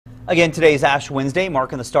Again, today's Ash Wednesday,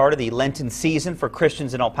 marking the start of the Lenten season for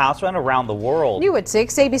Christians in El Paso and around the world. New at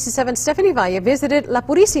 6, ABC7 Stephanie Valle visited La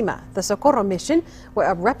Purisima, the Socorro mission, where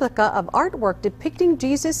a replica of artwork depicting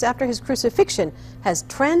Jesus after his crucifixion has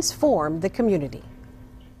transformed the community.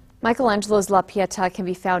 Michelangelo's La Pieta can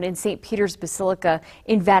be found in St. Peter's Basilica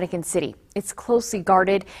in Vatican City. It's closely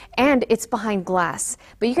guarded and it's behind glass,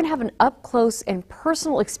 but you can have an up-close and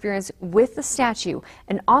personal experience with the statue,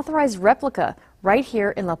 an authorized replica right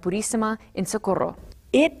here in La Purisima in Socorro.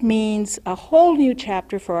 It means a whole new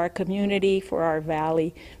chapter for our community, for our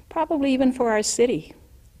valley, probably even for our city.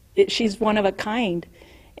 She's one of a kind,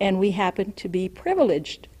 and we happen to be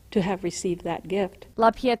privileged to have received that gift. La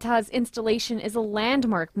Pieta's installation is a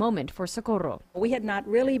landmark moment for Socorro. We had not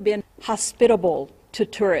really been hospitable to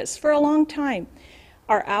tourists for a long time.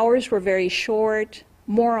 Our hours were very short.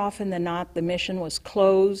 More often than not, the mission was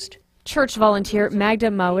closed. Church volunteer Magda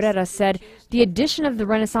Maurera said the addition of the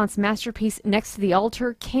Renaissance masterpiece next to the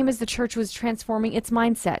altar came as the church was transforming its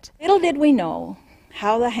mindset. Little did we know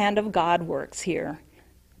how the hand of God works here.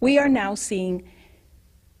 We are now seeing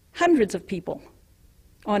hundreds of people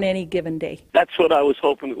on any given day. That's what I was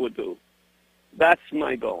hoping it would do. That's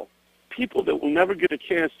my goal. People that will never get a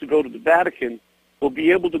chance to go to the Vatican will be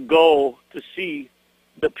able to go to see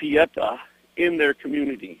the Pieta in their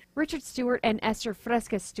community. Richard Stewart and Esther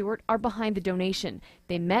Fresca Stewart are behind the donation.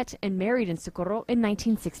 They met and married in Socorro in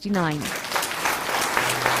 1969.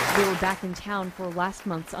 They were back in town for last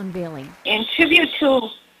month's unveiling. In tribute to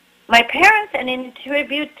my parents and in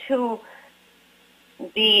tribute to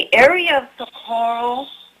the area of Socorro,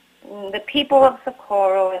 the people of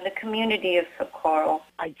Socorro, and the community of Socorro.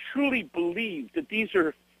 I truly believe that these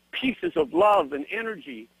are pieces of love and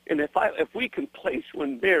energy, and if we can place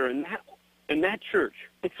one there in that church,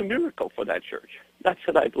 it's a miracle for that church. That's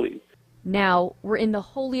what I believe. Now we're in the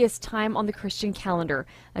holiest time on the Christian calendar,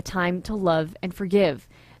 a time to love and forgive,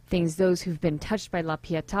 things those who've been touched by La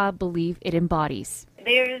Pieta believe it embodies.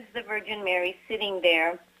 There's the Virgin Mary sitting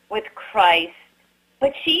there with Christ,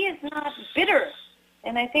 but she is not bitter,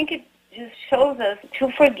 and I think it just shows us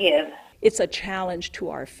to forgive. It's a challenge to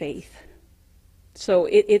our faith. So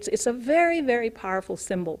it's a very, very powerful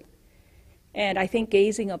symbol. And I think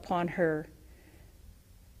gazing upon her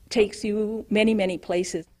takes you many, many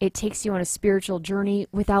places. It takes you on a spiritual journey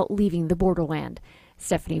without leaving the borderland.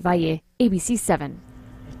 Stephanie Valle, ABC7.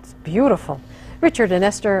 It's beautiful. Richard and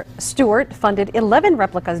Esther Stewart funded 11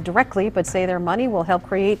 replicas directly, but say their money will help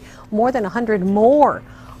create more than 100 more.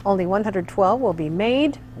 Only 112 will be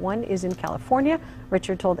made. One is in California.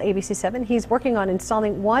 Richard told ABC7 he's working on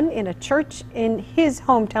installing one in a church in his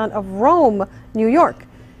hometown of Rome, New York,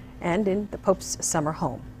 and in the Pope's summer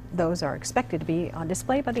home. Those are expected to be on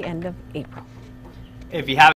display by the end of April. If you have